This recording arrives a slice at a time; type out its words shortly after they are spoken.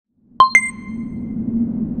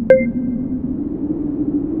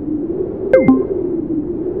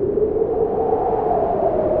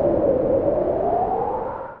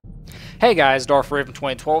Hey guys, Darth Vader from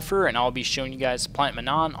 2012 here, and I'll be showing you guys Planet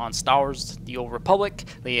Manaan on Star Wars The Old Republic.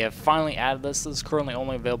 They have finally added this. This is currently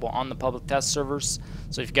only available on the public test servers,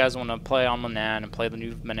 so if you guys want to play on Manaan and play the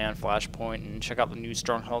new Manaan Flashpoint and check out the new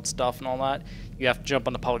Stronghold stuff and all that, you have to jump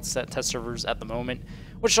on the public test servers at the moment,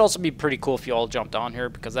 which would also be pretty cool if you all jumped on here,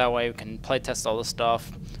 because that way we can play test all this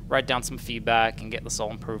stuff, write down some feedback, and get this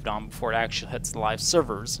all improved on before it actually hits the live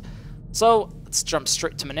servers. So, let's jump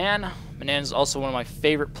straight to Manaan. Manaan is also one of my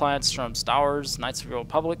favorite planets from Star Wars, Knights of the Old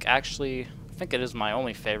Republic. Actually, I think it is my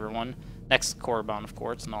only favorite one, next to Korriban, of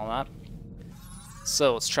course, and all that.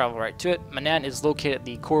 So, let's travel right to it. Manaan is located at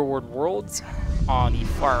the Core Worlds on the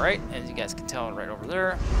far right, as you guys can tell right over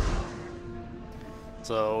there.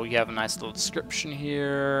 So, you have a nice little description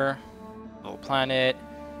here, little planet,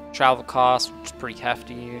 travel cost, which is pretty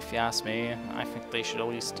hefty if you ask me. I think they should at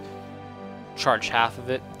least charge half of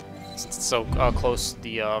it, since it's so close to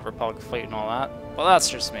the Republic fleet and all that. Well, that's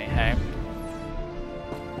just me, hey.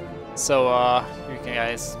 So, you can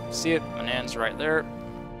guys see it. Manaan's right there.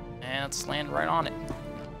 And let's land right on it.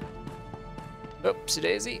 Oopsie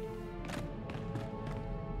daisy.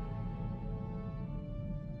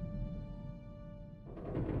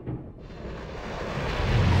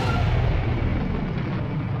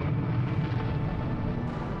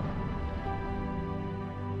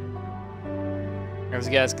 As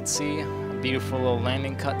you guys can see, a beautiful little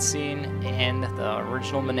landing cutscene, and the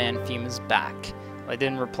original Manaan theme is back. They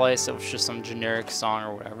didn't replace it with just some generic song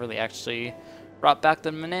or whatever. They actually brought back the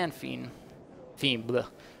Manaan theme,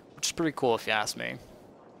 which is pretty cool if you ask me.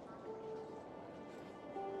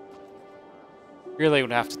 Really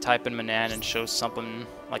would have to type in Manaan and show something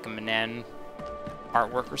like a Manaan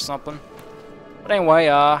artwork or something. But anyway,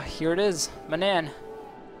 here it is, Manaan.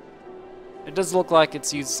 It does look like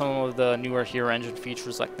it's used some of the newer Hero Engine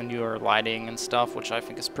features, like the newer lighting and stuff, which I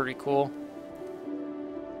think is pretty cool.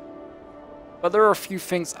 But there are a few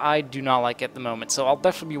things I do not like at the moment, so I'll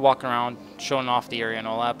definitely be walking around showing off the area and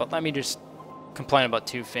all that, but let me just complain about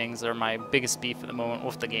two things that are my biggest beef at the moment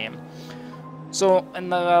with the game. So, in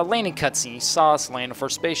the landing cutscene, you saw us land for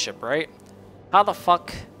a spaceship, right? How the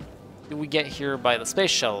fuck did we get here by the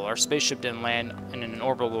space shuttle? Our spaceship didn't land in an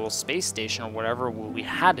orbital space station or whatever. We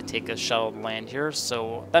had to take a shuttle to land here,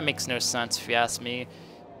 so that makes no sense if you ask me.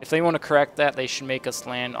 If they want to correct that, they should make us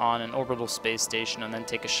land on an orbital space station and then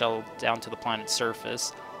take a shuttle down to the planet's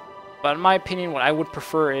surface. But in my opinion, what I would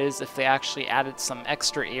prefer is if they actually added some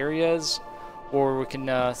extra areas, or we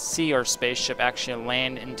can see our spaceship actually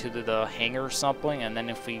land into the hangar or something, and then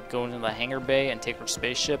if we go into the hangar bay and take our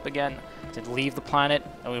spaceship again to leave the planet,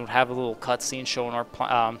 and we would have a little cutscene showing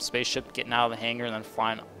our spaceship getting out of the hangar and then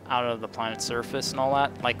flying out of the planet's surface and all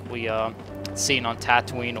that, like we seen on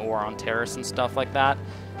Tatooine or on Terrace and stuff like that.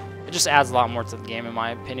 It just adds a lot more to the game in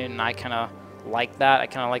my opinion, and I kind of like that. I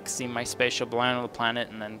kind of like seeing my spaceship land on the planet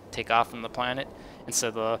and then take off from the planet, instead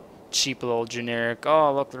of the cheap little generic,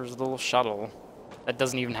 oh look, there's a little shuttle that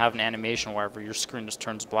doesn't even have an animation wherever your screen just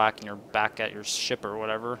turns black and you're back at your ship or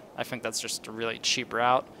whatever. I think that's just a really cheap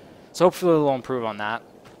route. So hopefully they'll improve on that.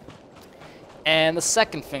 And the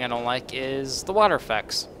second thing I don't like is the water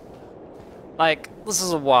effects. Like, this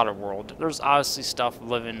is a water world. There's obviously stuff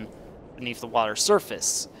living beneath the water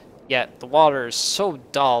surface. Yet the water is so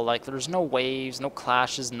dull, like there's no waves, no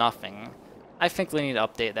clashes, nothing. I think they need to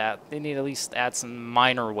update that. They need to at least add some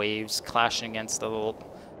minor waves clashing against the little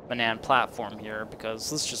Manaan platform here,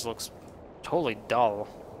 because this just looks totally dull.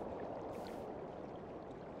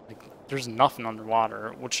 Like, there's nothing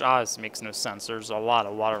underwater, which obviously makes no sense. There's a lot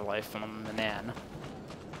of water life on Manaan.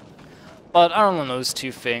 But other than those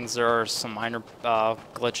two things, there are some minor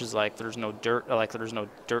glitches, like there's no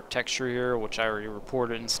dirt texture here, which I already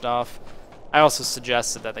reported and stuff. I also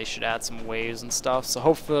suggested that they should add some waves and stuff, so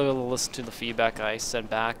hopefully they'll listen to the feedback I sent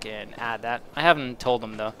back and add that. I haven't told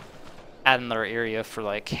them to add another area for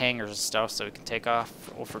like hangars and stuff, so we can take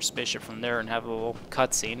off with our spaceship from there and have a little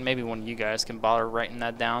cutscene. Maybe one of you guys can bother writing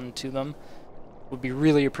that down to them. Would be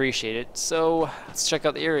really appreciated. So let's check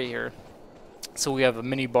out the area here. So we have a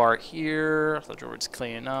mini bar here. The droid's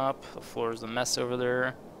cleaning up. The floor is a mess over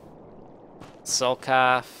there. Cell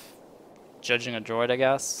calf judging a droid, I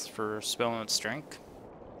guess, for spilling its drink.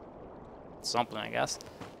 Something, I guess.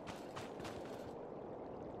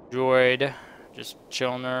 Droid just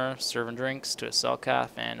chilling there, serving drinks to a cell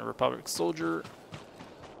calf and a Republic soldier.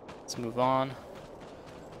 Let's move on.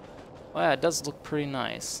 Well, yeah, it does look pretty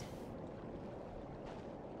nice.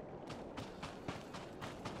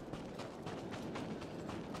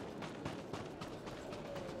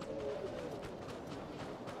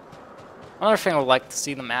 Another thing I would like to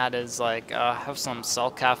see them add is like have some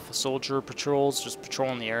Selkath soldier patrols, just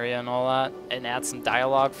patrolling the area and all that, and add some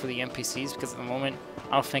dialogue for the NPCs, because at the moment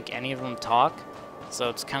I don't think any of them talk, so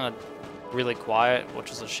it's kind of really quiet, which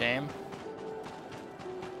is a shame.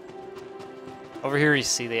 Over here you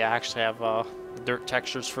see they actually have dirt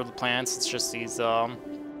textures for the plants. It's just these small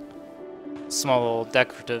little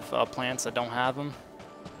decorative plants that don't have them.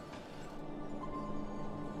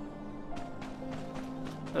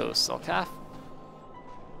 Oh, Selkath.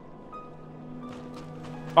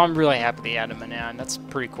 I'm really happy they added Manaan. That's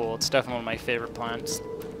pretty cool. It's definitely one of my favorite planets.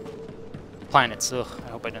 Ugh, I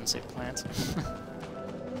hope I didn't say plants.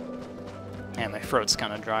 And my throat's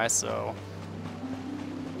kind of dry, so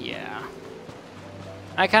yeah.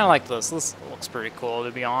 I kind of like this. This looks pretty cool,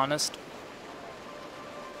 to be honest.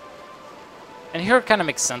 And here it kind of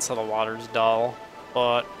makes sense how the water's dull,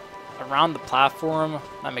 but around the platform,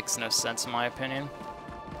 that makes no sense in my opinion.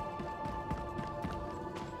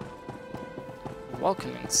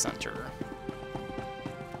 Welcoming center.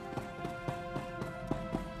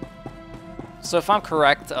 So if I'm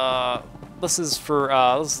correct, this is for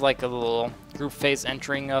this is like a little group phase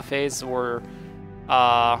entering phase, or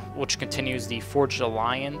which continues the Forged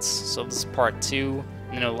Alliance. So this is part 2,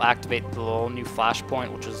 and then it'll activate the little new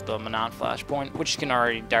flashpoint, which is the Manaan flashpoint, which you can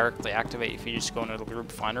already directly activate if you just go into the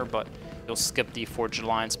group finder, but you'll skip the Forged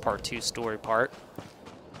Alliance part 2 story part.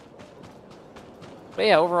 But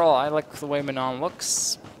yeah, overall, I like the way Manaan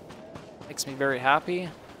looks. Makes me very happy.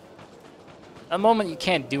 At the moment, you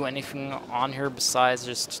can't do anything on here besides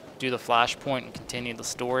just do the flashpoint and continue the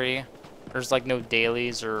story. There's like no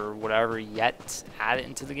dailies or whatever yet added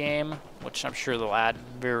into the game, which I'm sure they'll add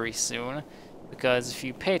very soon. Because if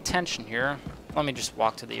you pay attention here, let me just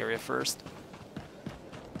walk to the area first.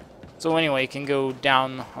 So anyway, you can go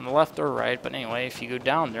down on the left or right, but anyway, if you go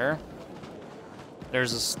down there,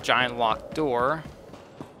 there's this giant locked door.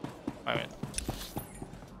 Wait a minute.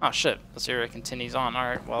 Oh shit, this area continues on.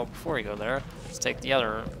 Alright, well, before you go there, let's take the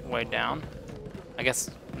other way down. I guess,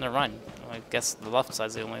 never mind. I guess the left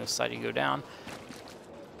side's the only side you go down.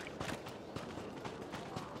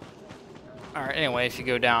 Alright, anyway, if you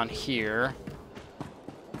go down here,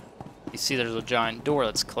 you see there's a giant door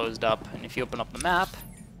that's closed up, and if you open up the map,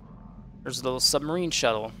 there's a little submarine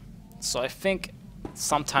shuttle. So I think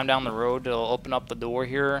sometime down the road it'll open up the door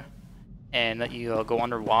here, and let you go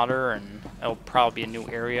underwater, and it'll probably be a new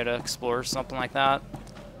area to explore or something like that.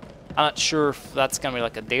 I'm not sure if that's going to be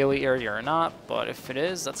like a daily area or not, but if it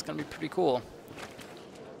is, that's going to be pretty cool.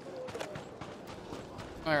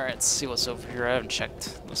 Alright, let's see what's over here. I haven't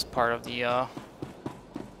checked this part of the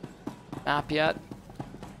map yet.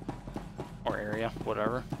 Or area,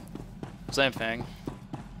 whatever. Same thing.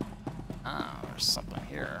 Ah, there's something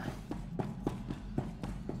here.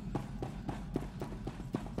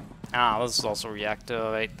 Ah, this is also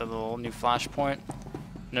reactivate the little new flashpoint.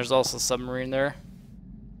 And there's also a submarine there.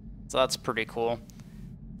 So that's pretty cool.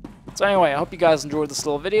 So anyway, I hope you guys enjoyed this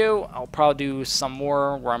little video. I'll probably do some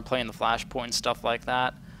more where I'm playing the flashpoint and stuff like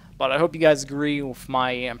that. But I hope you guys agree with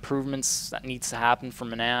my improvements that needs to happen for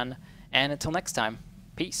Manaan. And until next time,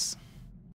 peace.